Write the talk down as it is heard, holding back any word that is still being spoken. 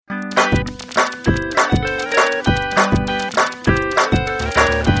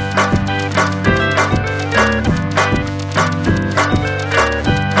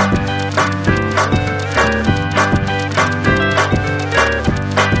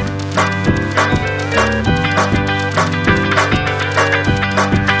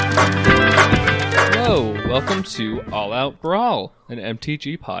to All Out Brawl, an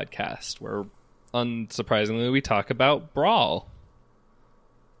MTG podcast where, unsurprisingly, we talk about Brawl.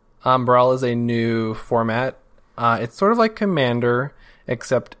 Brawl is a new format. It's sort of like Commander,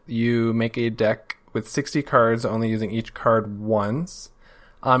 except you make a deck with 60 cards, only using each card once.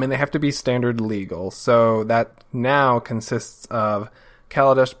 And they have to be standard legal. So that now consists of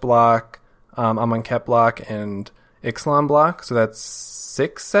Kaladesh block, Amonkhet block, and Ixalan block. So that's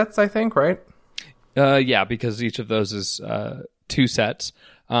 6 sets, I think, right? Yeah, because each of those is 2 sets.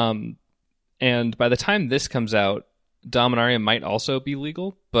 And by the time this comes out, Dominaria might also be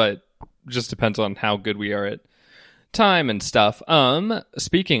legal, but just depends on how good we are at time and stuff.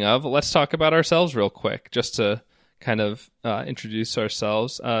 Speaking of, let's talk about ourselves real quick, just to kind of introduce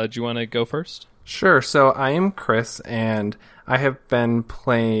ourselves. Do you want to go first? Sure. So I am Chris, and I have been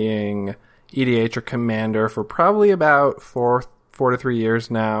playing EDH or Commander for probably about 4 to 3 years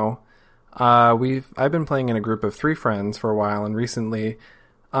now. I've been playing in a group of 3 friends for a while, and recently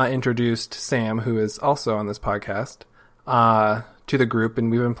introduced Sam, who is also on this podcast, to the group, and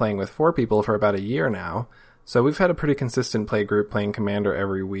we've been playing with 4 people for about a year now. So we've had a pretty consistent play group playing Commander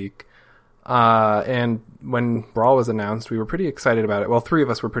every week. And when Brawl was announced, we were pretty excited about it. Well, 3 of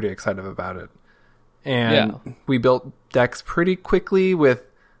us were pretty excited about it. And we built decks pretty quickly with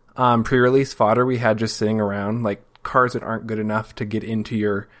pre-release fodder we had just sitting around, like cards that aren't good enough to get into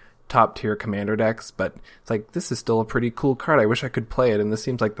your top-tier Commander decks, but it's like, this is still a pretty cool card. I wish I could play it, and this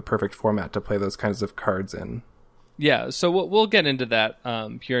seems like the perfect format to play those kinds of cards in. Yeah, so we'll get into that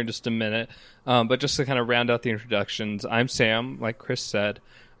here in just a minute. But just to kind of round out the introductions, I'm Sam, like Chris said.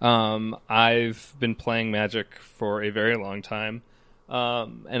 I've been playing Magic for a very long time,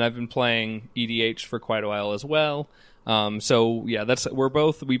 and I've been playing EDH for quite a while as well. So yeah,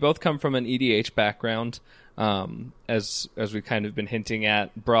 we both come from an EDH background. As we've kind of been hinting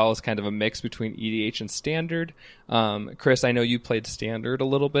at, Brawl is kind of a mix between EDH and Standard. Chris, I know you played Standard a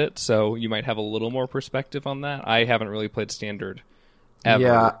little bit, so you might have a little more perspective on that. I haven't really played Standard ever.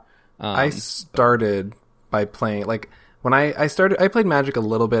 Yeah, I started by playing, like, when I played Magic a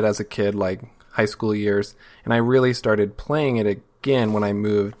little bit as a kid, like high school years, and I really started playing it again when I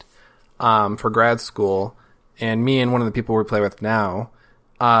moved for grad school, and me and one of the people we play with now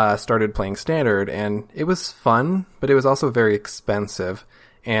started playing Standard, and it was fun, but it was also very expensive,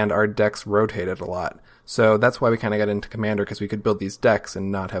 and our decks rotated a lot. So that's why we kind of got into Commander, because we could build these decks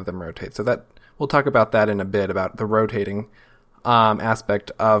and not have them rotate. So that we'll talk about that in a bit, about the rotating aspect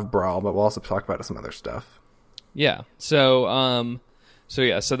of Brawl, but we'll also talk about some other stuff. Yeah. So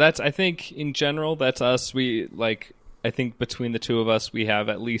that's, I think in general, that's us. I think between the two of us, we have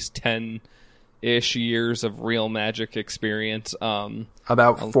at least 10-ish years of real Magic experience.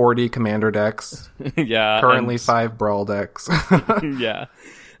 About 40 Commander decks. Yeah. Currently 5 Brawl decks. Yeah.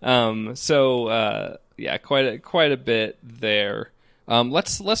 Quite a bit there.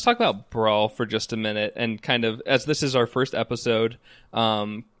 Let's talk about Brawl for just a minute, and kind of, as this is our first episode,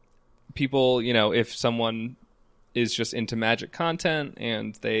 people, if someone is just into Magic content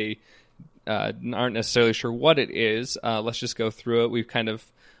and they aren't necessarily sure what it is, let's just go through it. We've kind of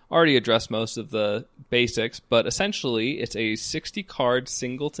already addressed most of the basics, but essentially it's a 60-card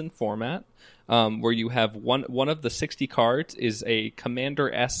singleton format, where you have one of the 60 cards is a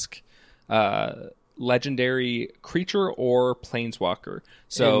Commander-esque legendary creature or planeswalker.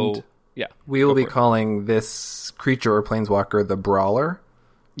 So, and yeah. We will be calling this creature or planeswalker the Brawler,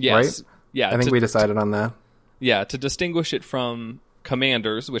 yes. Right? Yeah. I think we decided on that. Yeah, to distinguish it from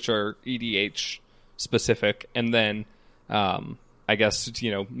Commanders, which are EDH specific, and then I guess,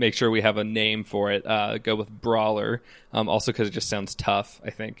 make sure we have a name for it. Go with Brawler, also because it just sounds tough,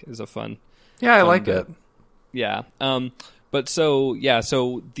 I think, is a fun. Yeah, I like it. Yeah.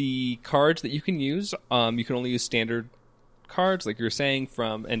 So the cards that you can use, you can only use Standard cards, like you were saying,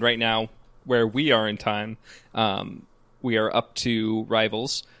 and right now, where we are in time, we are up to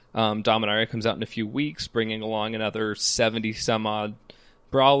Rivals. Dominaria comes out in a few weeks, bringing along another 70-some-odd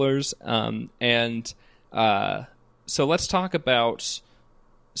Brawlers. So let's talk about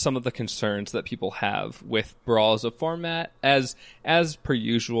some of the concerns that people have with Brawl as a format, as per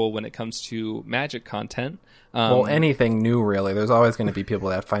usual when it comes to Magic content. Well, anything new, really. There's always going to be people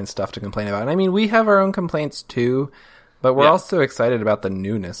that find stuff to complain about. And I mean, we have our own complaints too, but we're also excited about the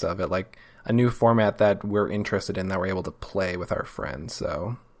newness of it, like a new format that we're interested in, that we're able to play with our friends.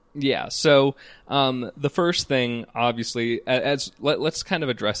 So yeah. So the first thing, obviously, let's kind of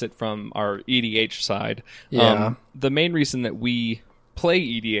address it from our EDH side. Yeah. The main reason that we play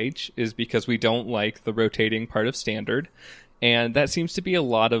EDH is because we don't like the rotating part of Standard. And that seems to be a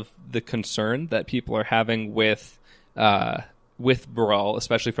lot of the concern that people are having with with Brawl,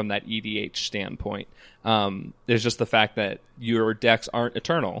 especially from that EDH standpoint, is just the fact that your decks aren't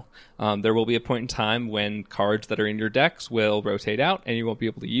eternal. There will be a point in time when cards that are in your decks will rotate out and you won't be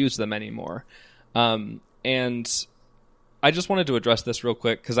able to use them anymore. And I just wanted to address this real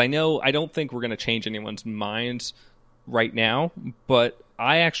quick because I don't think we're going to change anyone's mind right now, but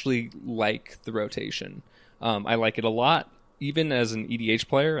I actually like the rotation. I like it a lot. Even as an EDH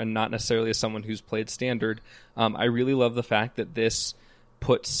player and not necessarily as someone who's played Standard, I really love the fact that this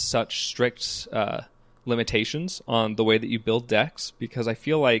puts such strict limitations on the way that you build decks, because I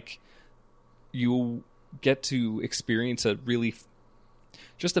feel like you get to experience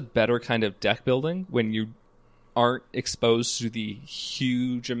just a better kind of deck building when you aren't exposed to the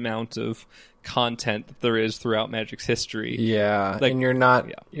huge amount of content that there is throughout Magic's history. Yeah, like, and you're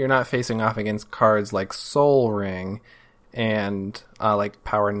not facing off against cards like Soul Ring and like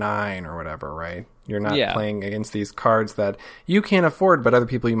Power 9 or whatever, right? You're not playing against these cards that you can't afford, but other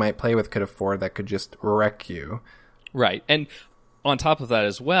people you might play with could afford, that could just wreck you. Right. And on top of that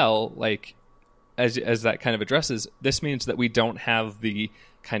as well, like as that kind of addresses, this means that we don't have the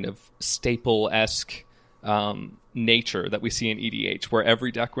kind of staple-esque nature that we see in EDH, where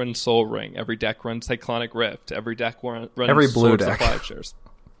every deck runs Soul Ring, every deck runs Cyclonic Rift, every deck runs every blue Swords deck. of Plowshares.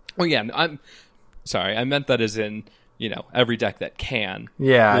 Well, yeah, I'm sorry, I meant that as in, every deck that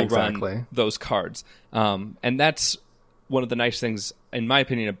will run those cards. And that's one of the nice things, in my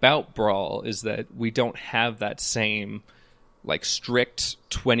opinion, about Brawl, is that we don't have that same like strict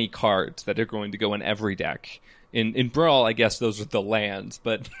 20 cards that are going to go in every deck. In Brawl, I guess those are the lands,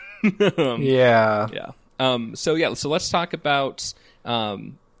 but yeah. So let's talk about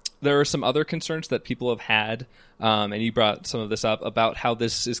there are some other concerns that people have had, and you brought some of this up about how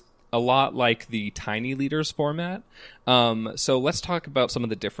this is a lot like the Tiny Leaders format. So let's talk about some of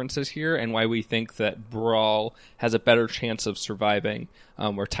the differences here and why we think that Brawl has a better chance of surviving,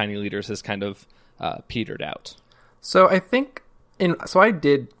 where Tiny Leaders has kind of petered out. So I think I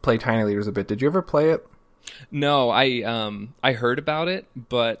did play Tiny Leaders a bit. Did you ever play it? No, I heard about it,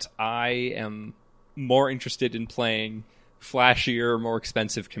 but I am more interested in playing flashier, more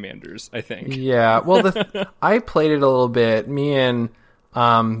expensive commanders, I think. Yeah, well, I played it a little bit. Me and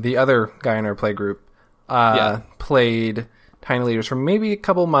the other guy in our play group played Tiny Leaders for maybe a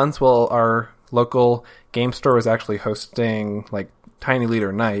couple months while our local game store was actually hosting like Tiny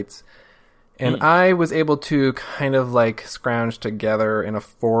Leader nights. And I was able to kind of like scrounge together and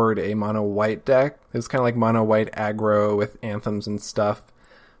afford a mono white deck. It was kind of like mono white aggro with anthems and stuff.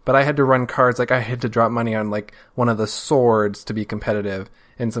 But I had to run cards, like I had to drop money on like one of the swords to be competitive,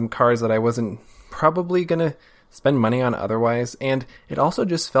 and some cards that I wasn't probably going to spend money on otherwise. And it also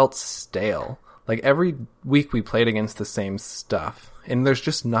just felt stale. Like every week we played against the same stuff. And there's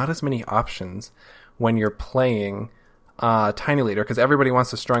just not as many options when you're playing Tiny Leader, because everybody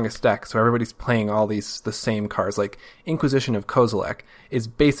wants the strongest deck, so everybody's playing all the same cards. Like Inquisition of Kozilek is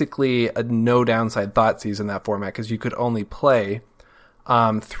basically a no downside Thoughtseize in that format, because you could only play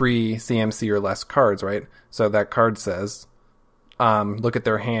 3 CMC or less cards, right? So that card says, look at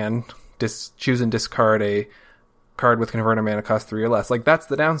their hand, choose and discard a card with converter mana cost 3 or less. Like that's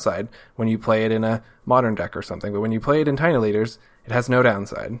the downside when you play it in a modern deck or something. But when you play it in Tiny Leaders, it has no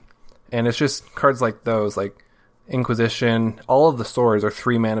downside. And it's just cards like those, like Inquisition, all of the swords are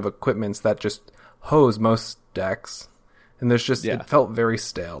 3 mana of equipments that just hose most decks. And there's just, it felt very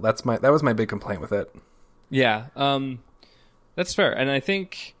stale. That was my big complaint with it. Yeah, that's fair. And I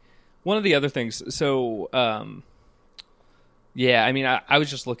think one of the other things, so, I mean, I was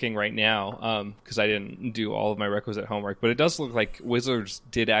just looking right now, because I didn't do all of my requisite homework, but it does look like Wizards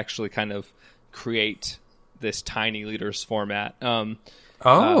did actually kind of create this Tiny Leaders format. I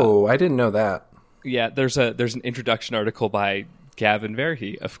didn't know that. Yeah, there's an introduction article by Gavin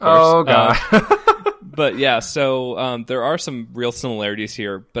Verhey, of course. Oh, God. But yeah, so there are some real similarities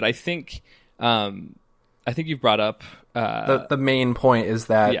here, but I think you've brought up... the main point is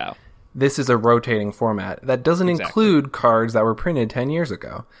that this is a rotating format that doesn't include cards that were printed 10 years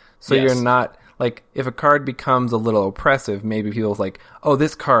ago. So you're not... Like, if a card becomes a little oppressive, maybe people's like, oh,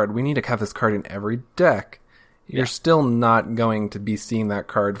 this card, we need to have this card in every deck. You're still not going to be seeing that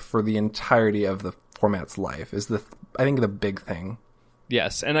card for the entirety of the format's life, is I think the big thing.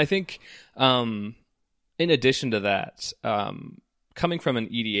 Yes, and I think in addition to that, coming from an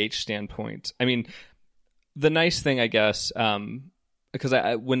EDH standpoint, I mean, the nice thing, I guess, because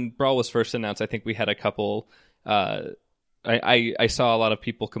when Brawl was first announced, I think we had a couple... I saw a lot of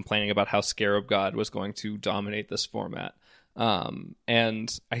people complaining about how Scarab God was going to dominate this format.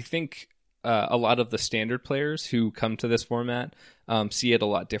 And I think a lot of the standard players who come to this format see it a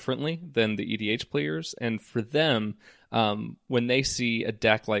lot differently than the EDH players. And for them, when they see a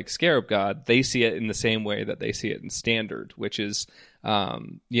deck like Scarab God, they see it in the same way that they see it in standard, which is,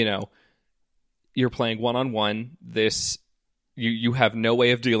 you're playing one-on-one. You have no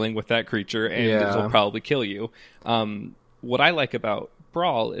way of dealing with that creature, and it will probably kill you. What I like about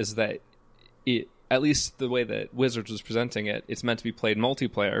Brawl is that at least the way that Wizards was presenting it, it's meant to be played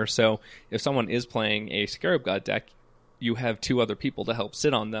multiplayer. So if someone is playing a Scarab God deck, you have 2 other people to help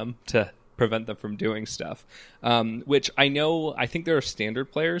sit on them to prevent them from doing stuff. Which I think there are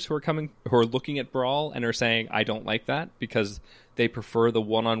standard players who are looking at Brawl and are saying, I don't like that, because they prefer the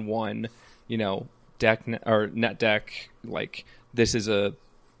one-on-one, deck or net deck. Like, this is a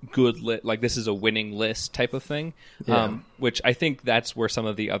good this is a winning list type of thing. Which I think that's where some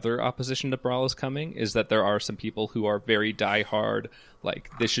of the other opposition to Brawl is coming, is that there are some people who are very diehard, like,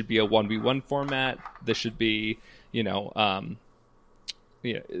 this should be a 1v1 format, this should be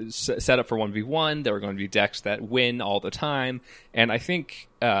set up for 1v1, there are going to be decks that win all the time. And I think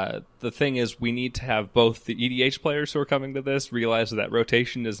the thing is, we need to have both the EDH players who are coming to this realize that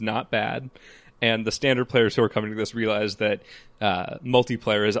rotation is not bad, and the standard players who are coming to this realize that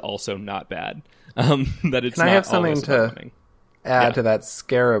multiplayer is also not bad. That it's Can not I have something always to winning. add to that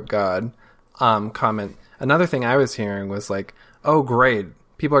Scarab God comment? Another thing I was hearing was like, oh, great,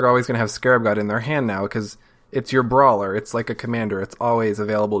 people are always going to have Scarab God in their hand now because it's your brawler. It's like a commander. It's always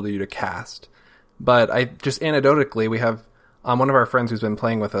available to you to cast. But anecdotally, we have one of our friends who's been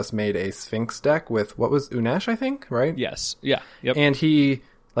playing with us made a Sphinx deck with, what was Unesh, I think, right? Yes. Yeah. Yep. And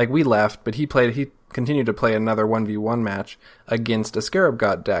we left, but he continued to play another 1v1 match against a Scarab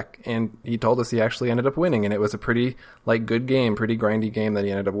God deck, and he told us he actually ended up winning, and it was a pretty good game, pretty grindy game that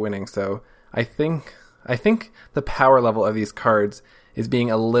he ended up winning. So I think the power level of these cards is being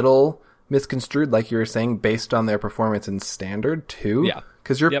a little misconstrued, like you were saying, based on their performance in standard too. Yeah.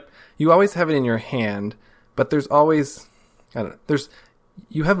 Because you always have it in your hand, but there's always,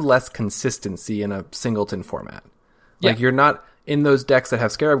 you have less consistency in a singleton format. Like, you're not in those decks that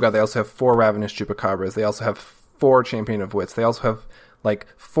have Scarab God. They also have 4 Ravenous Chupacabras. They also have 4 Champion of Wits. They also have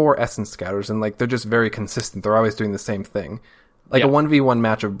 4 Essence Scouters, and they're just very consistent. They're always doing the same thing. A 1v1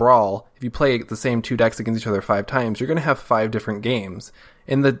 match of Brawl, if you play the same 2 decks against each other 5 times, you're going to have 5 different games.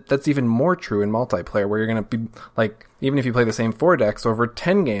 And that's even more true in multiplayer, where you're going to be, even if you play the same 4 decks over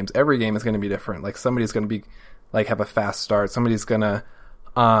 10 games, every game is going to be different. Somebody's going to be, have a fast start. Somebody's going to,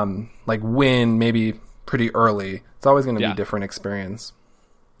 win maybe pretty early. It's always going to be a different experience.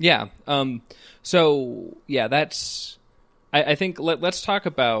 Yeah. That's... I think let's talk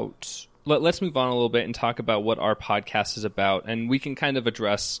about... Let's move on a little bit and talk about what our podcast is about, and we can kind of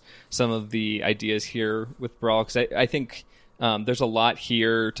address some of the ideas here with Brawl, because I think there's a lot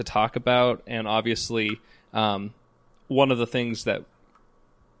here to talk about, and obviously one of the things that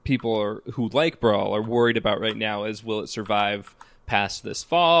people who like Brawl are worried about right now is, will it survive past this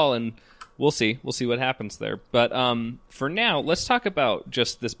fall? And we'll see what happens there. But for now, let's talk about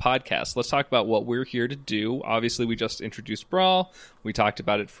just this podcast. Let's talk about what we're here to do. Obviously, we just introduced Brawl. We talked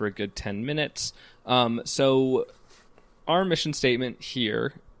about it for a good 10 minutes. So our mission statement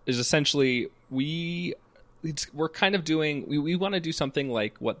here is essentially we're kind of doing... We want to do something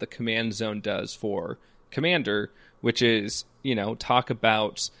like what the Command Zone does for Commander, which is, talk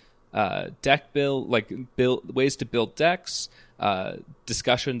about deck build, ways to build decks,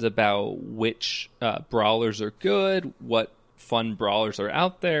 discussions about which brawlers are good, what fun brawlers are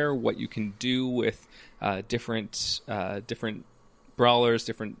out there, what you can do with different brawlers,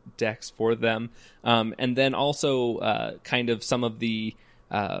 different decks for them, and then also kind of some of the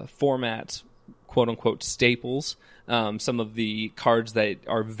format quote-unquote staples, some of the cards that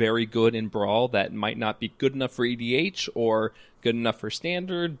are very good in Brawl that might not be good enough for EDH or good enough for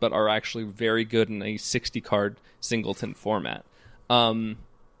Standard, but are actually very good in a 60-card singleton format. What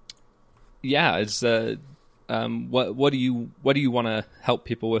do you want to help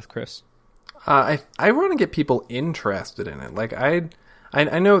people with, Chris? I want to get people interested in it.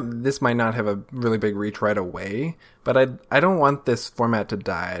 I know this might not have a really big reach right away, but I don't want this format to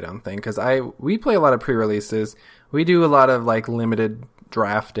die, I don't think, because we play a lot of pre-releases. We do a lot of limited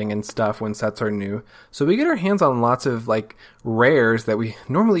drafting and stuff when sets are new. So we get our hands on lots of rares that we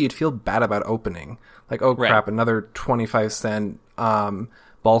normally you'd feel bad about opening. Oh crap, another 25-cent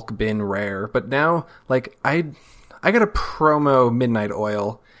bulk bin rare. But now I got a promo Midnight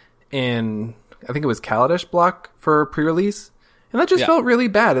Oil in, I think it was Kaladesh block for pre-release. And that just felt really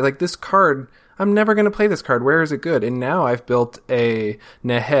bad. This card, I'm never going to play this card. Where is it good? And now I've built a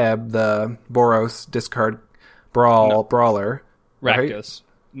Neheb, the Boros discard brawler. Rakdos.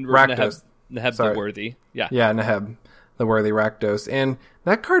 Rakdos. Neheb Sorry. the Worthy. Yeah. Yeah, Neheb, the Worthy Rakdos. And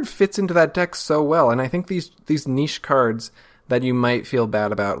that card fits into that deck so well. And I think these niche cards that you might feel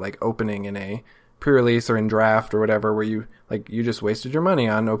bad about, like opening in a pre-release or in draft or whatever, where you just wasted your money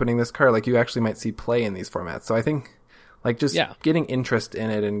on opening this card, like you actually might see play in these formats. So I think like just getting interest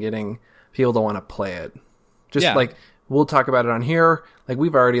in it and getting people to want to play it. Just like we'll talk about it on here. Like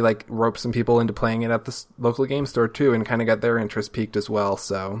we've already like roped some people into playing it at the local game store too, and kind of got their interest piqued as well.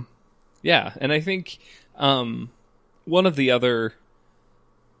 So yeah, and I think one of the other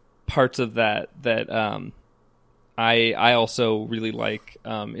parts of that I also really like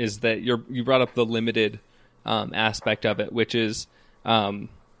is that you brought up the limited aspect of it, which is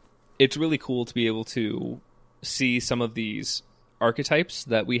it's really cool to be able to see some of these archetypes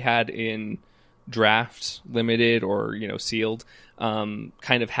that we had in draft, limited, or sealed,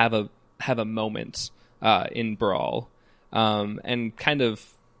 kind of have a moment in Brawl, and kind of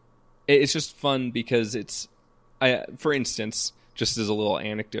it's just fun because for instance, just as a little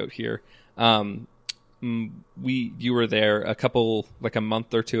anecdote here. You were there a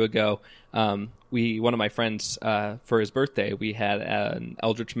month or two ago. One of my friends, for his birthday, we had an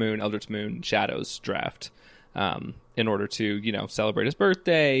Eldritch Moon Shadows draft, in order to, celebrate his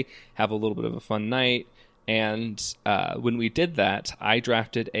birthday, have a little bit of a fun night. And, when we did that, I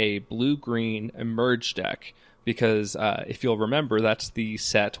drafted a blue-green Emerge deck because, if you'll remember, that's the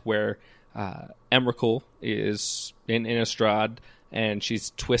set where, Emrakul is in Innistrad, and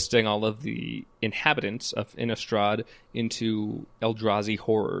she's twisting all of the inhabitants of Innistrad into Eldrazi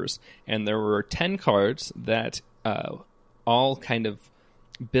horrors. And there were 10 cards that all kind of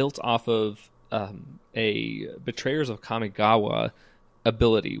built off of a Betrayers of Kamigawa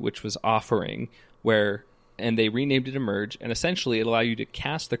ability, which was Offering, and they renamed it Emerge, and essentially it allowed you to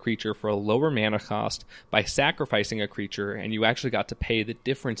cast the creature for a lower mana cost by sacrificing a creature, and you actually got to pay the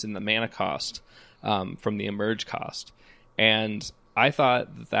difference in the mana cost from the Emerge cost. And I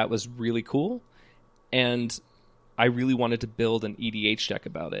thought that was really cool, and I really wanted to build an EDH deck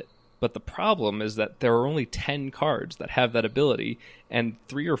about it. But the problem is that there are only 10 cards that have that ability, and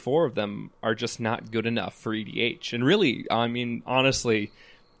 3 or 4 of them are just not good enough for EDH. And really, I mean, honestly,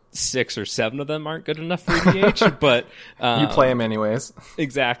 6 or 7 of them aren't good enough for EDH, but you play them anyways.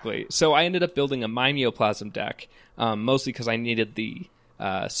 Exactly. So I ended up building a Mimeoplasm deck, mostly because I needed the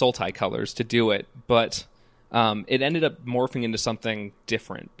Sultai colors to do it, but it ended up morphing into something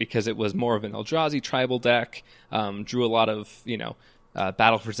different because it was more of an Eldrazi tribal deck, drew a lot of,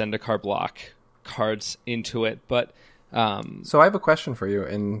 Battle for Zendikar block cards into it. But so I have a question for you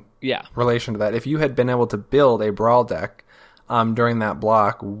in relation to that. If you had been able to build a Brawl deck during that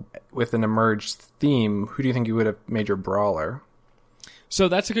block with an Emerge theme, who do you think you would have made your Brawler? So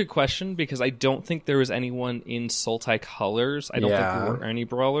that's a good question because I don't think there was anyone in Sultai colors. I don't think there were any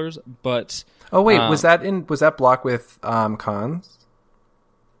Brawlers, but... Oh wait, was that block with Khans?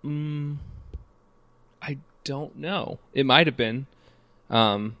 I don't know. It might have been.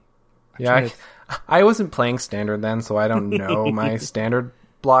 I wasn't playing Standard then, so I don't know my Standard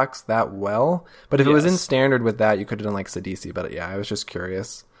blocks that well. But if it was in Standard with that, you could have done like Sidisi. But I was just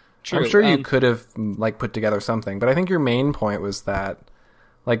curious. True. I'm sure you could have like put together something. But I think your main point was that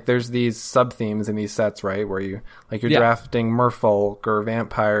like there's these sub themes in these sets, right? Where you're drafting Merfolk or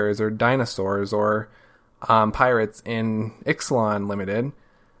vampires or dinosaurs or pirates in Ixalan Limited.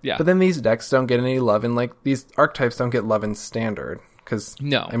 Yeah. But then these decks don't get any love, and like these archetypes don't get love in Standard because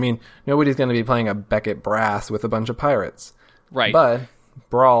nobody's going to be playing a Beckett Brass with a bunch of pirates, right? But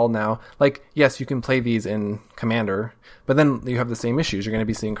Brawl now, like yes, you can play these in Commander, but then you have the same issues. You're going to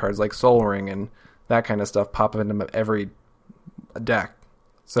be seeing cards like Soul Ring and that kind of stuff pop up into every deck.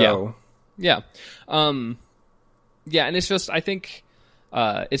 So and it's just I think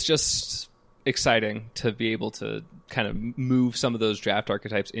it's just exciting to be able to kind of move some of those draft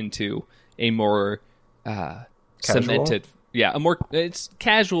archetypes into a more cemented, it's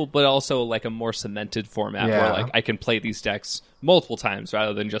casual, but also like a more cemented format where like I can play these decks multiple times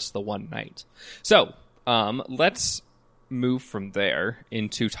rather than just the one night. So let's move from there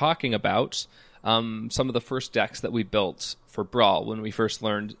into talking about some of the first decks that we built for Brawl when we first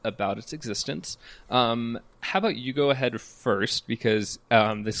learned about its existence. How about you go ahead first, because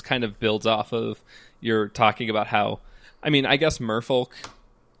this kind of builds off of your talking about how, I mean, I guess Merfolk's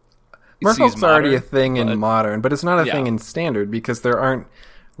already a thing in Modern, but it's not a thing in Standard because there aren't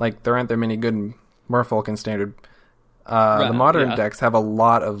that many good Merfolk in Standard. The Modern decks have a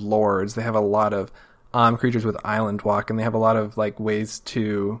lot of lords. They have a lot of creatures with Island Walk, and they have a lot of like ways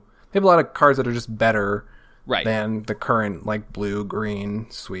to... They have a lot of cards that are just better than the current like blue,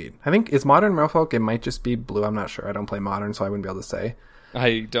 green suite. I think is Modern Merfolk. It might just be blue. I'm not sure. I don't play Modern, so I wouldn't be able to say.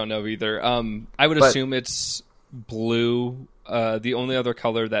 I don't know either. I would assume it's blue. The only other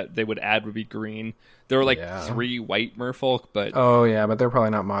color that they would add would be green. There were like 3 white merfolk, but oh yeah, but they're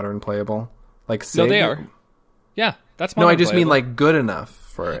probably not modern playable. Like no, they are. Yeah, that's modern no. I just playable. mean like good enough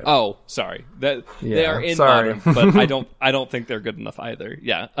for it. Oh, sorry. They are in modern, but I don't think they're good enough either.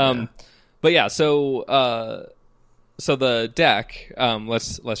 Yeah. But yeah. So the deck.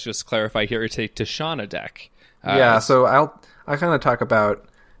 Let's just clarify here. It's a Tishana deck. So I'll kind of talk about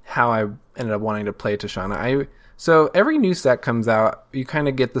how I ended up wanting to play Tishana. So every new set comes out, you kind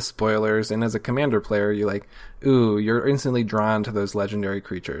of get the spoilers, and as a commander player, you're instantly drawn to those legendary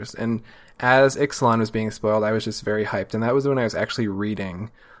creatures. And as Ixalan was being spoiled, I was just very hyped, and that was when I was actually reading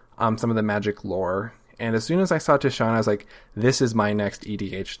some of the Magic lore. And as soon as I saw Tishana, I was like, this is my next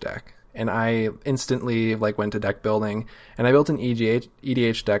EDH deck. And I instantly went to deck building, and I built an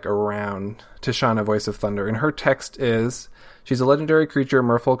EDH deck around Tishana, Voice of Thunder. And her text is, she's a legendary creature,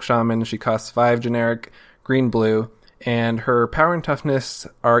 Merfolk Shaman. She costs 5 generic, green-blue, and her power and toughness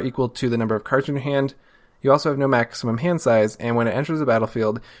are equal to the number of cards in your hand. You also have no maximum hand size, and when it enters the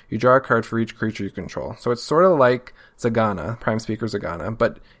battlefield, you draw a card for each creature you control. So it's sort of like Zagana, Prime Speaker Zagana,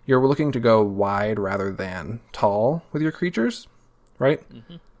 but you're looking to go wide rather than tall with your creatures, right?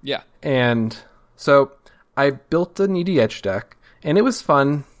 Mm-hmm. Yeah. And so I built an EDH deck, and it was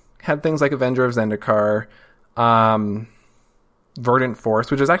fun. Had things like Avenger of Zendikar, Verdant Force,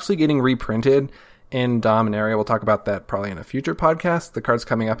 which is actually getting reprinted in Dominaria. We'll talk about that probably in a future podcast. The card's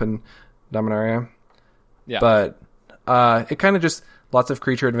coming up in Dominaria. Yeah. But it kind of just lots of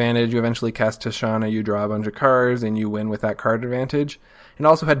creature advantage. You eventually cast Tishana, you draw a bunch of cards, and you win with that card advantage. And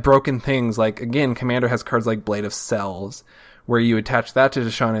also had broken things like, again, Commander has cards like Blade of Cells, where you attach that to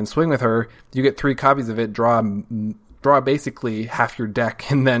Tishana and swing with her. You get 3 copies of it, draw basically half your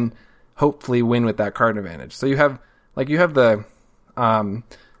deck, and then hopefully win with that card advantage. So you have the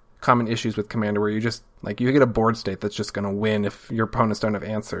common issues with Commander where you just you get a board state that's just going to win if your opponents don't have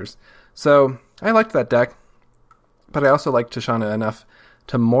answers. So I liked that deck, but I also liked Tishana enough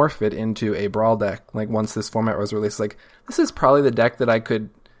to morph it into a Brawl deck. Once this format was released, this is probably the deck that I could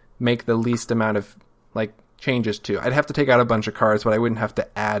make the least amount of changes to. I'd have to take out a bunch of cards, but I wouldn't have to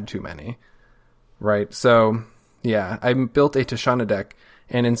add too many. Right? So yeah, I built a Tishana deck,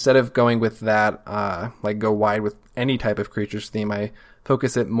 and instead of going with that, go wide with any type of creatures theme, I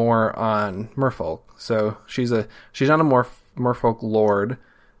focus it more on Merfolk. So she's not a Merfolk Lord.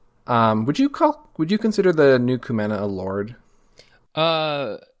 Would you consider the new Kumena a Lord?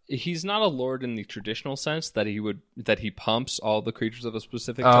 He's not a Lord in the traditional sense that he pumps all the creatures of a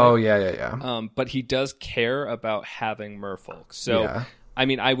specific type. Oh yeah. But he does care about having Merfolk. So yeah. I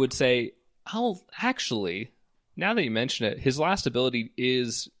mean, I would say, actually, now that you mention it, his last ability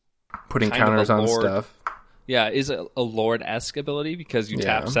is putting counters on stuff. Yeah, is a Lord-esque ability because you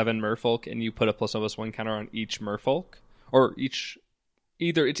tap 7 Merfolk and you put a +1/+1 counter on each Merfolk, or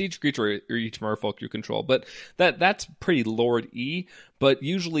either it's each creature or each Merfolk you control. But that's pretty Lord-y. But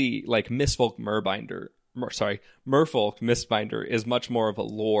usually, Merfolk Mistbinder is much more of a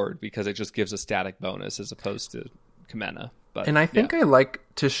Lord because it just gives a static bonus as opposed to Kumena. And I think I like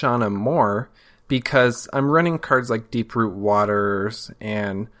Tishana more because I'm running cards like Deeproot Waters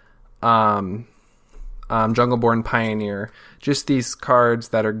and Jungleborn Pioneer, just these cards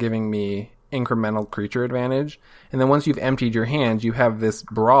that are giving me incremental creature advantage. And then once you've emptied your hand, you have this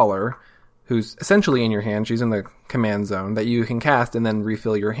Brawler who's essentially in your hand. She's in the command zone that you can cast and then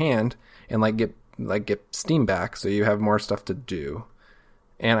refill your hand and get steam back, so you have more stuff to do.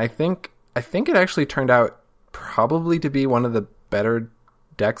 And I think it actually turned out probably to be one of the better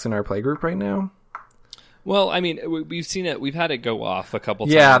decks in our playgroup right now. Well, I mean, we've seen it. We've had it go off a couple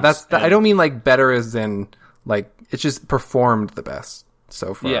times. Yeah, I don't mean better as in it's just performed the best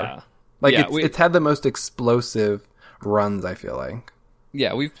so far. Yeah, it's had the most explosive runs, I feel like.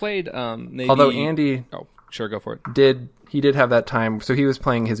 Yeah, we've played. Maybe... Although Andy, oh sure, go for it. He did have that time, so he was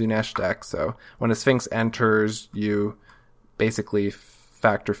playing his Unesh deck. So when a Sphinx enters, you basically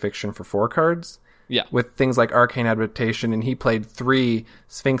factor fiction for 4 cards. Yeah. With things like Arcane Adaptation, and he played 3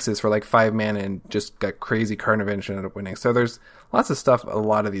 Sphinxes for 5 mana and just got crazy card advantage and ended up winning. So there's lots of stuff a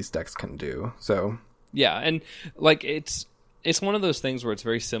lot of these decks can do. So yeah, and it's one of those things where it's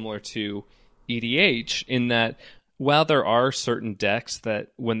very similar to EDH in that while there are certain decks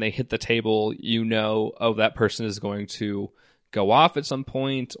that when they hit the table, that person is going to go off at some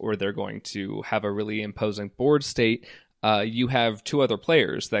point or they're going to have a really imposing board state, you have 2 other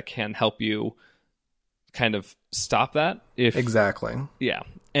players that can help you kind of stop that. Exactly. Yeah.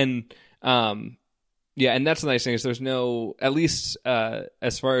 And and that's the nice thing is there's no, at least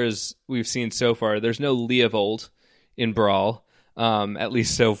as far as we've seen so far, there's no Leovold in Brawl. At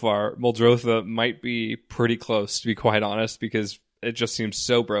least so far. Muldrotha might be pretty close, to be quite honest, because it just seems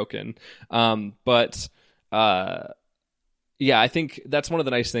so broken. But yeah, I think that's one of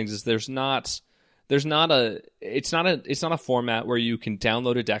the nice things is it's not a format where you can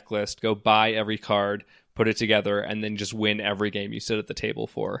download a deck list, go buy every card, put it together, and then just win every game you sit at the table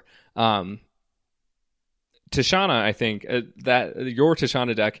for. Tishana, I think that your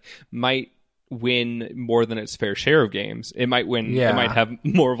Tishana deck might win more than its fair share of games. It might win. Yeah. It might have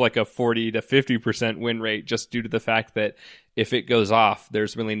more of like a 40 to 50% win rate, just due to the fact that if it goes off,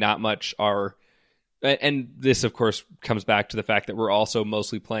 there's really not much and this, of course, comes back to the fact that we're also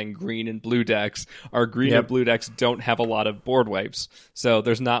mostly playing green and blue decks. Our green and blue decks don't have a lot of board wipes, so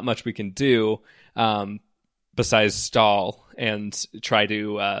there's not much we can do besides stall and try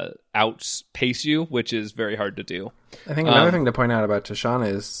to outpace you, which is very hard to do. I think another thing to point out about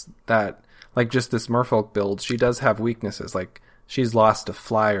Tishana is that, like, just this Merfolk build, she does have weaknesses. Like, she's lost to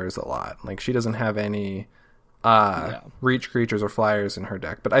flyers a lot. Like, she doesn't have any reach creatures or flyers in her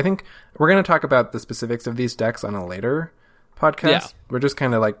deck. But I think we're going to talk about the specifics of these decks on a later podcast. Yeah. We're just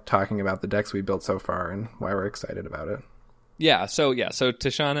kind of like talking about the decks we built so far and why we're excited about it. So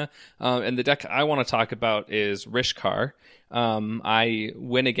Tishana, and the deck I want to talk about is Rishkar. I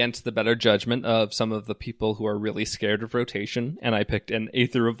went against the better judgment of some of the people who are really scared of rotation, and I picked an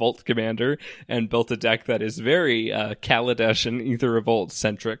Aether Revolt commander and built a deck that is very Kaladesh and Aether Revolt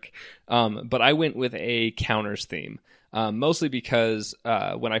centric. But I went with a counters theme. Mostly because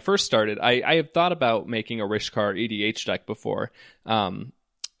when I first started, I have thought about making a Rishkar EDH deck before.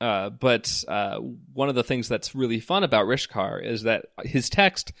 But one of the things that's really fun about Rishkar is that his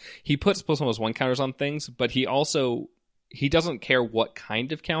text, he puts +1/+1 counters on things, but he doesn't care what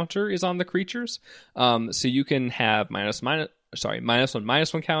kind of counter is on the creatures. So you can have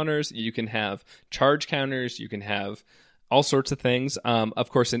 -1/-1 counters, you can have charge counters, you can have all sorts of things. Of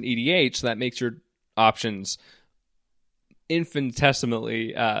course, in EDH, that makes your options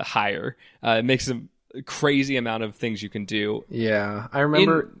infinitesimally higher. It makes them crazy amount of things you can do. Yeah, I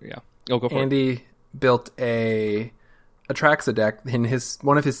remember. Go for Andy built a Atraxa deck in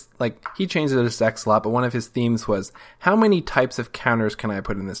one of his, like, he changed his decks a lot, but one of his themes was how many types of counters can I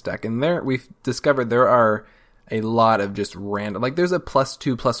put in this deck? And there we've discovered there are a lot of just random, like, there's a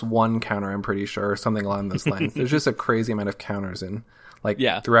 +2/+1 counter, I'm pretty sure, or something along those lines. There's just a crazy amount of counters in, like,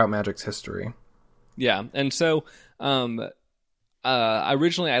 throughout Magic's history. Yeah, and so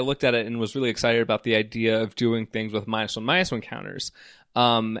originally I looked at it and was really excited about the idea of doing things with -1/-1 counters.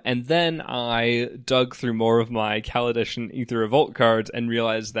 And then I dug through more of my Kaladesh and Aether Revolt cards and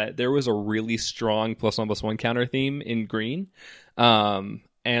realized that there was a really strong +1/+1 counter theme in green.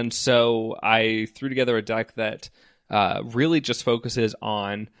 And so I threw together a deck that really just focuses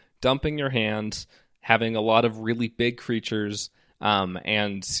on dumping your hands, having a lot of really big creatures,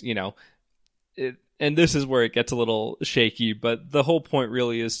 and, you know, and this is where it gets a little shaky, but the whole point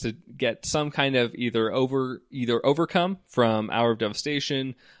really is to get some kind of either overcome from Hour of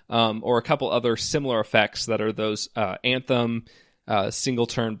Devastation, or a couple other similar effects that are those Anthem single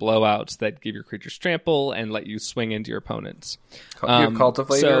turn blowouts that give your creatures trample and let you swing into your opponents. Do you have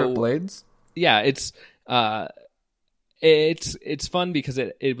Cultivator Blades? Yeah, it's fun because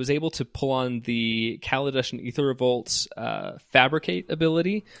it was able to pull on the Kaladesh and Aether Revolt's Fabricate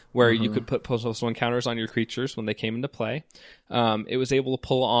ability, where you could put +1 counters on your creatures when they came into play. It was able to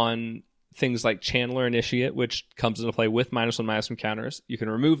pull on things like Channeler Initiate, which comes into play with -1/-1 counters. You can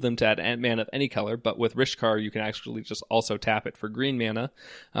remove them to add mana of any color, but with Rishkar, you can actually just also tap it for green mana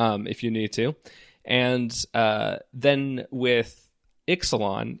if you need to. And then with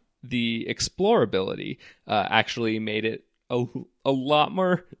Ixalan, the Explore ability actually made it a lot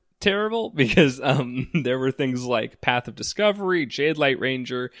more terrible, because there were things like Path of Discovery, Jadelight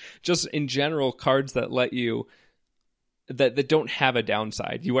Ranger, just in general cards that let you that don't have a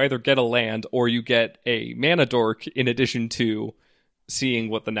downside. You either get a land or you get a mana dork in addition to seeing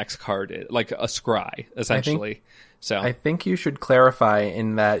what the next card is, like a scry, essentially. I think you should clarify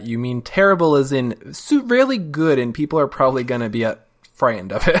in that you mean terrible as in really good, and people are probably going to be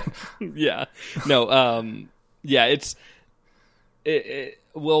frightened of it.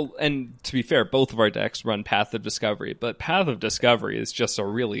 Well, and to be fair, both of our decks run Path of Discovery, but Path of Discovery is just a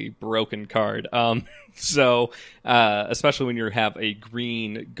really broken card. So especially when you have a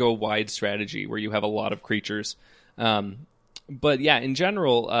green go wide strategy where you have a lot of creatures. But yeah, in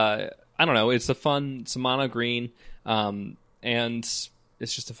general, I don't know. It's a mono green, and it's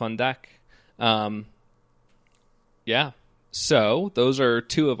just a fun deck. Yeah. So those are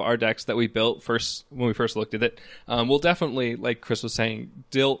two of our decks that we built when we first looked at it. We'll definitely, like Chris was saying,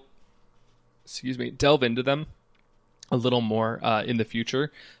 delve into them a little more in the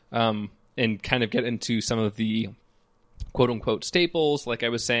future, and kind of get into some of the quote-unquote staples. Like I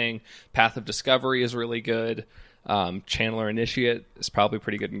was saying, Path of Discovery is really good. Channeler Initiate is probably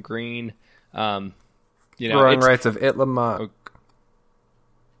pretty good in green. Throwing Rites of Itlamok.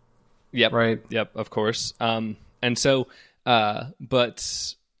 Yep. Right. Yep. Of course. And so,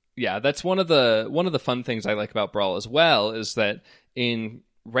 but yeah, that's one of the fun things I like about Brawl as well, is that in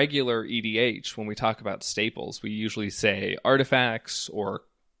regular EDH, when we talk about staples, we usually say artifacts or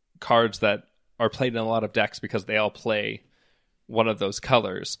cards that are played in a lot of decks because they all play one of those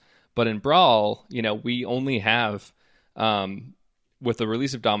colors. But in Brawl, we only have, with the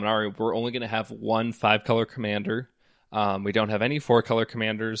release of Dominaria, we're only going to have one 5-color commander. We don't have any 4-color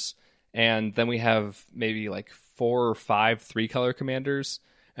commanders. And then we have maybe like 4 or 5 3-color commanders.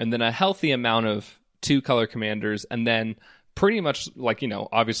 And then a healthy amount of 2-color commanders. And then pretty much like,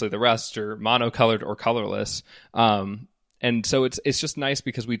 obviously the rest are monocolored or colorless. And so it's just nice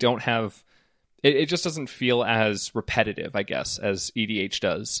because we don't have... It just doesn't feel as repetitive, I guess, as EDH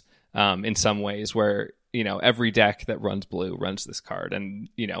does in some ways, where, every deck that runs blue runs this card. And,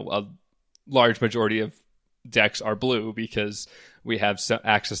 a large majority of decks are blue because we have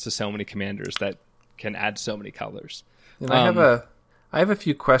access to so many commanders that can add so many colors. And I have a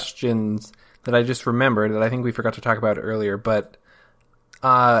few questions that I just remembered that I think we forgot to talk about earlier, but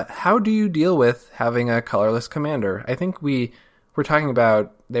how do you deal with having a colorless commander? I think we were talking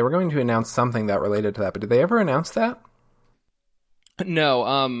about they were going to announce something that related to that, but did they ever announce that?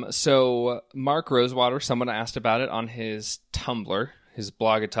 No. So Mark Rosewater, someone asked about it on his Tumblr, his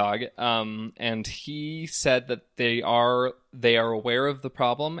blogatog, and he said that they are aware of the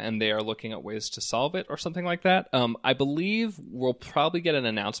problem and they are looking at ways to solve it or something like that. I believe we'll probably get an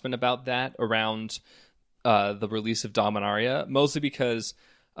announcement about that around the release of Dominaria, mostly because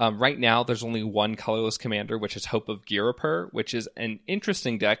right now there's only one colorless commander, which is Hope of Ghirapur, which is an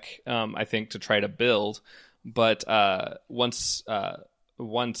interesting deck, I think, to try to build. But once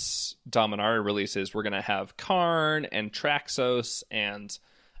Dominaria releases, we're going to have Karn and Traxos, and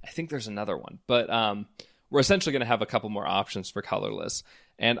I think there's another one. But we're essentially going to have a couple more options for colorless.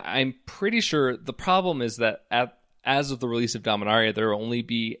 And I'm pretty sure the problem is that as of the release of Dominaria, there will only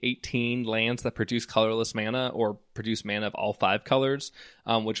be 18 lands that produce colorless mana or produce mana of all 5 colors,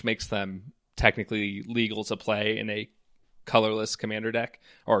 which makes them technically legal to play in a colorless commander deck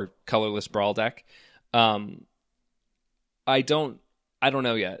or colorless Brawl deck. I don't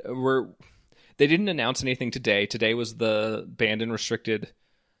know yet. They didn't announce anything today. Today was the banned and restricted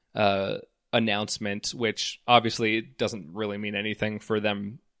announcement, which obviously doesn't really mean anything for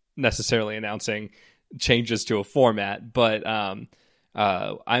them necessarily announcing changes to a format. But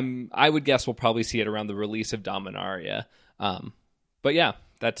I would guess we'll probably see it around the release of Dominaria. But yeah,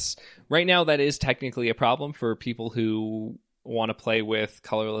 that's right now. That is technically a problem for people who want to play with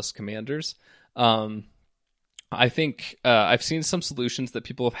colorless commanders. I think I've seen some solutions that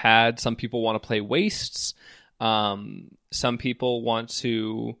people have had. Some people want to play wastes. Some people want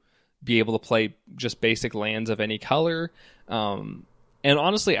to be able to play just basic lands of any color. And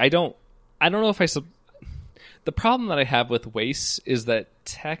honestly, I don't know if the problem that I have with wastes is that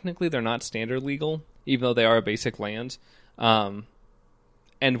technically they're not standard legal, even though they are a basic land. And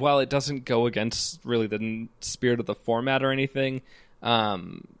while it doesn't go against really the spirit of the format or anything, I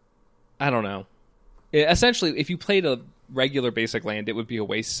don't know. Essentially, if you played a regular basic land, it would be a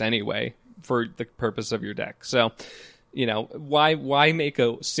waste anyway for the purpose of your deck. So, why make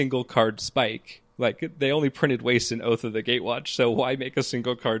a single card spike? Like, they only printed waste in Oath of the Gatewatch, so why make a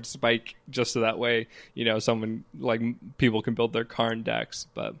single card spike just so that way, people can build their Karn decks?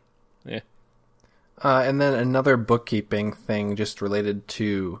 But, yeah. And then another bookkeeping thing just related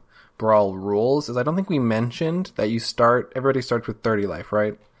to Brawl rules is I don't think we mentioned that everybody starts with 30 life,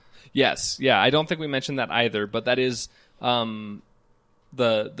 right? Yes, yeah, I don't think we mentioned that either, but that is the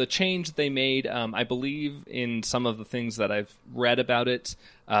change they made. I believe in some of the things that I've read about it,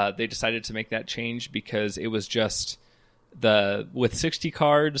 they decided to make that change because it was just with 60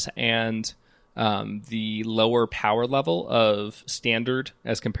 cards and the lower power level of standard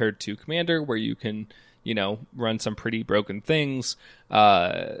as compared to commander, where you can run some pretty broken things.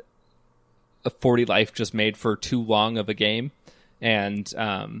 A 40 life just made for too long of a game, and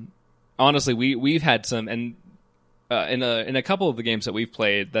honestly, we've had some, and in a couple of the games that we've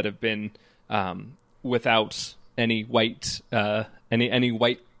played that have been without any white any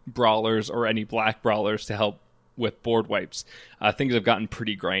white brawlers or any black brawlers to help with board wipes, things have gotten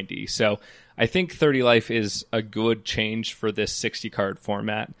pretty grindy. So I think 30 life is a good change for this 60 card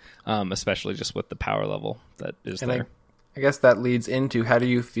format, especially just with the power level that is there. I guess that leads into, how do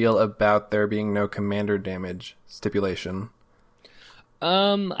you feel about there being no commander damage stipulation?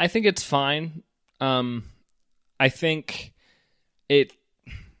 I think it's fine. I think it's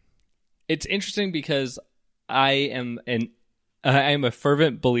interesting because I am a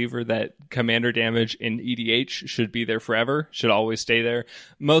fervent believer that commander damage in EDH should be there forever, should always stay there.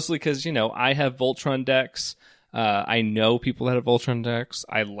 Mostly because, I have Voltron decks. I know people that have Voltron decks.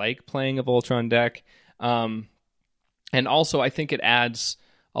 I like playing a Voltron deck. And also, I think it adds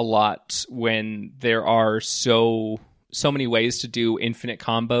a lot when there are so many ways to do infinite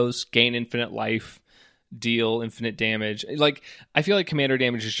combos, gain infinite life, deal infinite damage. Like, I feel like commander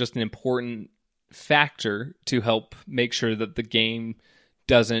damage is just an important factor to help make sure that the game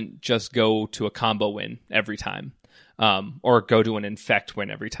doesn't just go to a combo win every time, or go to an infect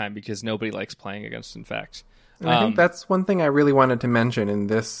win every time, because nobody likes playing against infect. And I think that's one thing I really wanted to mention in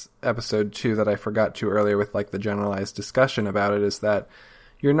this episode too, that I forgot to earlier with like the generalized discussion about it, is that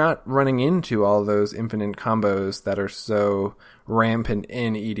you're not running into all those infinite combos that are so rampant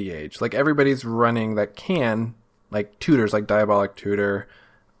in EDH. Like, everybody's running that can, like tutors like Diabolic Tutor,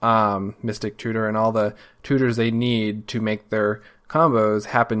 Mystic Tutor, and all the tutors they need to make their combos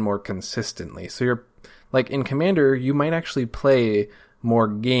happen more consistently. So you're, like, in Commander, you might actually play more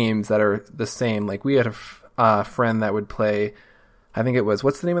games that are the same. Like, we had a friend that would play, I think it was,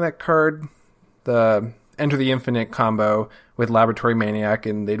 what's the name of that card? The Enter the Infinite combo with Laboratory Maniac,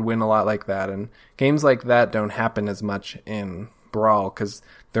 and they'd win a lot like that. And games like that don't happen as much in Brawl because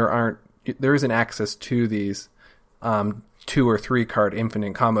there isn't access to these 2 or 3 card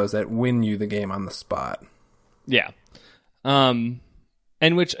infinite combos that win you the game on the spot. Yeah. And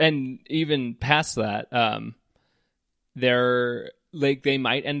even past that, they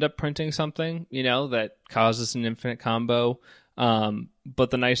might end up printing something, that causes an infinite combo. But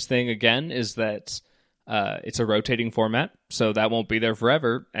the nice thing again is that it's a rotating format, so that won't be there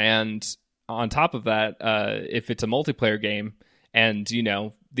forever. And on top of that, if it's a multiplayer game and,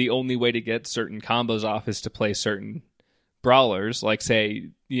 the only way to get certain combos off is to play certain brawlers, like, say,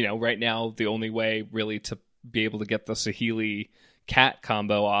 right now, the only way really to be able to get the Saheeli Cat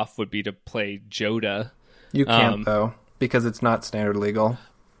combo off would be to play Jodah. You can't, though, because it's not standard legal.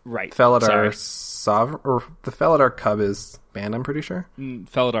 Right. Felidar or the Felidar Cub is banned, I'm pretty sure.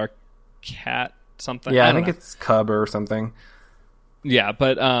 Felidar Cat something. Yeah, I think it's Cub or something. Yeah,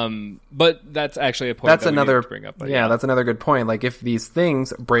 but that's actually a point that's that another we need to bring up. Yeah, that's another good point. Like, if these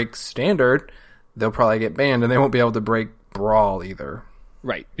things break standard, they'll probably get banned, and they won't be able to break Brawl either.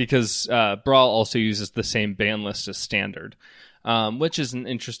 Right, because Brawl also uses the same ban list as standard, which is an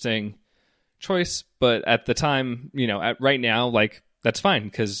interesting choice. But at the time, right now, like, that's fine,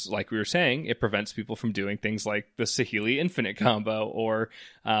 because, like we were saying, it prevents people from doing things like the Saheeli Infinite combo, or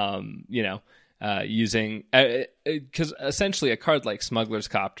using, because essentially a card like Smuggler's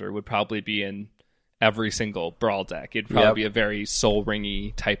Copter would probably be in every single Brawl deck. It'd probably be a very Soul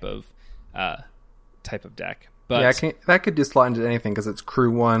Ringy type of deck. But yeah, that could just slot into anything because it's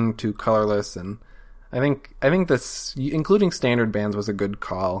crew 1 to colorless, and I think this, including standard bans, was a good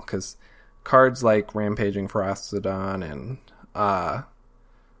call, because cards like Rampaging Ferocidon and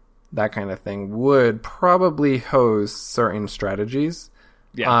that kind of thing would probably hose certain strategies.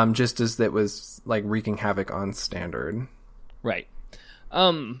 Yeah. Just as it was like wreaking havoc on standard. Right.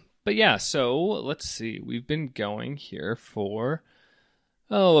 But yeah, so let's see. We've been going here for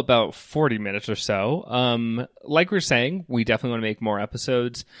about 40 minutes or so. Like we were saying, we definitely want to make more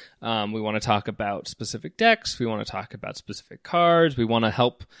episodes. We want to talk about specific decks. We want to talk about specific cards. We want to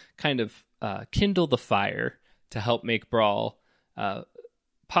help kind of kindle the fire to help make Brawl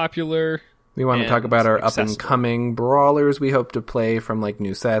popular. We want to talk about our up-and-coming brawlers we hope to play from, like,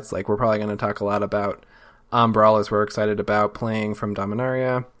 new sets. Like, we're probably going to talk a lot about brawlers we're excited about playing from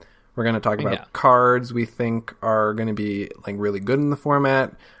Dominaria. We're going to talk about cards we think are going to be, like, really good in the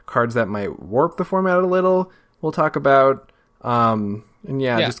format. Cards that might warp the format a little, we'll talk about.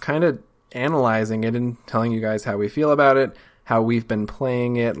 Just kind of analyzing it and telling you guys how we feel about it, how we've been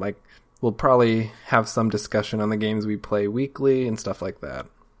playing it. Like, we'll probably have some discussion on the games we play weekly and stuff like that.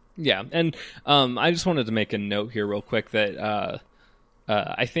 Yeah, and I just wanted to make a note here real quick that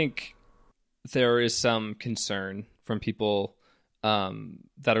I think there is some concern from people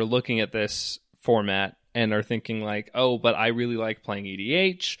that are looking at this format and are thinking like, oh, but I really like playing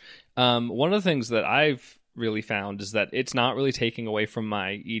EDH. One of the things that I've really found is that it's not really taking away from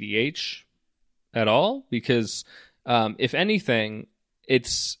my EDH at all, because if anything,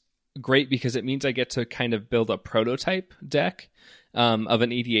 it's great because it means I get to kind of build a prototype deck of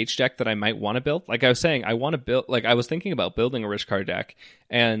an EDH deck that I might want to build. Like I was saying, I want to build, like I was thinking about building a rich card deck,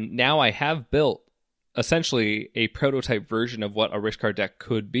 and now I have built essentially a prototype version of what a rich card deck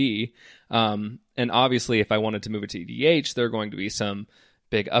could be. And obviously, if I wanted to move it to EDH, there are going to be some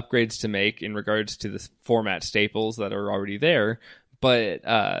big upgrades to make in regards to the format staples that are already there.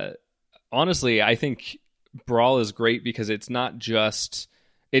 But honestly, I think Brawl is great because I don't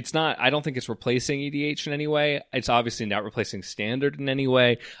think it's replacing EDH in any way. It's obviously not replacing Standard in any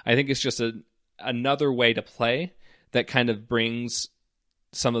way. I think it's just another way to play that kind of brings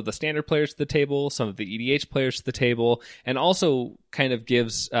some of the Standard players to the table, some of the EDH players to the table, and also kind of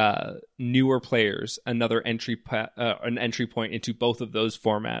gives newer players another entry point into both of those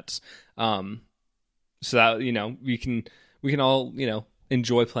formats. So that, we can all,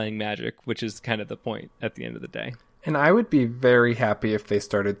 enjoy playing Magic, which is kind of the point at the end of the day. And I would be very happy if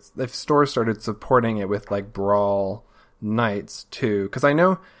stores started supporting it with like Brawl Knights too, because I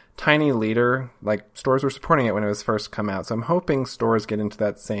know Tiny Leader, like stores were supporting it when it was first come out. So I'm hoping stores get into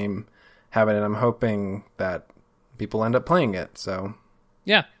that same habit, and I'm hoping that people end up playing it. So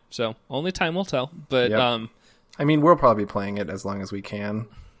yeah, so only time will tell. But yep. I mean, we'll probably be playing it as long as we can.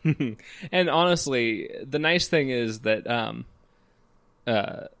 And honestly, the nice thing is that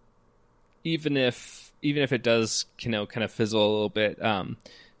even if it does, kind of fizzle a little bit,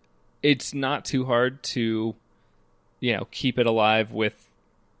 it's not too hard to, keep it alive with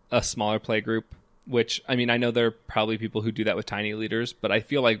a smaller play group. Which, I mean, I know there are probably people who do that with tiny leaders, but I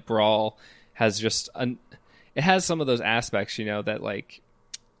feel like Brawl has just it has some of those aspects, that like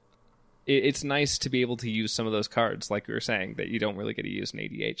it's nice to be able to use some of those cards, like we were saying, that you don't really get to use in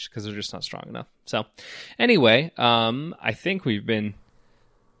ADH because they're just not strong enough. So anyway, I think we've been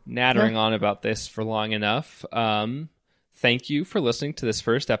nattering on about this for long enough. Thank you for listening to this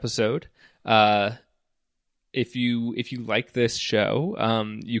first episode. If you like this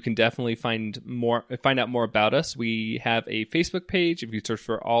show, you can definitely find out more about us. We have a Facebook page. If you search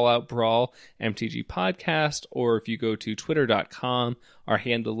for All Out Brawl MTG Podcast, or if you go to twitter.com, our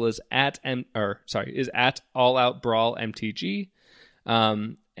handle is at All Out Brawl MTG.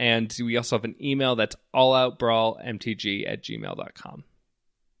 And we also have an email that's alloutbrawlmtg@gmail.com.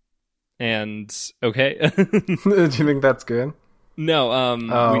 And okay. Do you think that's good? No,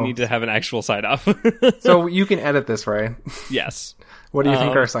 we need to have an actual sign off. So you can edit this, right? Yes. What do you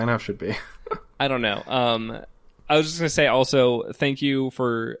think our sign off should be? I don't know. I was just going to say also, thank you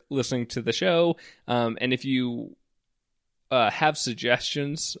for listening to the show. And if you have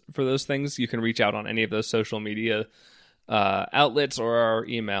suggestions for those things, you can reach out on any of those social media outlets or our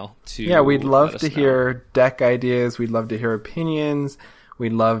email to. Yeah, we'd love to hear deck ideas. We'd love to hear opinions.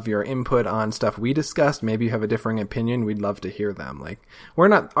 We'd love your input on stuff we discussed. Maybe you have a differing opinion. We'd love to hear them. Like, we're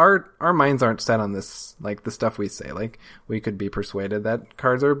not, our minds aren't set on this, like the stuff we say. Like, we could be persuaded that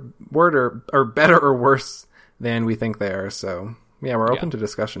cards are better or worse than we think they are. So yeah, we're open to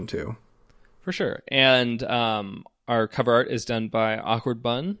discussion too. For sure. And our cover art is done by Awkward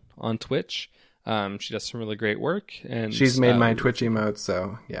Bun on Twitch. She does some really great work, and she's made my Twitch emotes.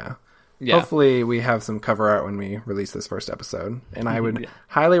 So yeah. Hopefully we have some cover art when we release this first episode. And I would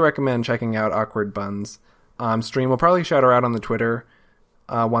highly recommend checking out Awkward Bun's stream. We'll probably shout her out on the Twitter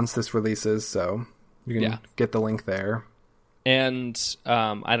once this releases, so you can get the link there. And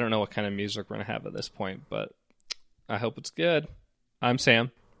I don't know what kind of music we're going to have at this point, but I hope it's good. I'm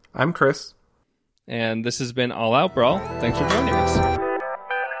Sam. I'm Chris. And this has been All Out Brawl. Thanks for joining us.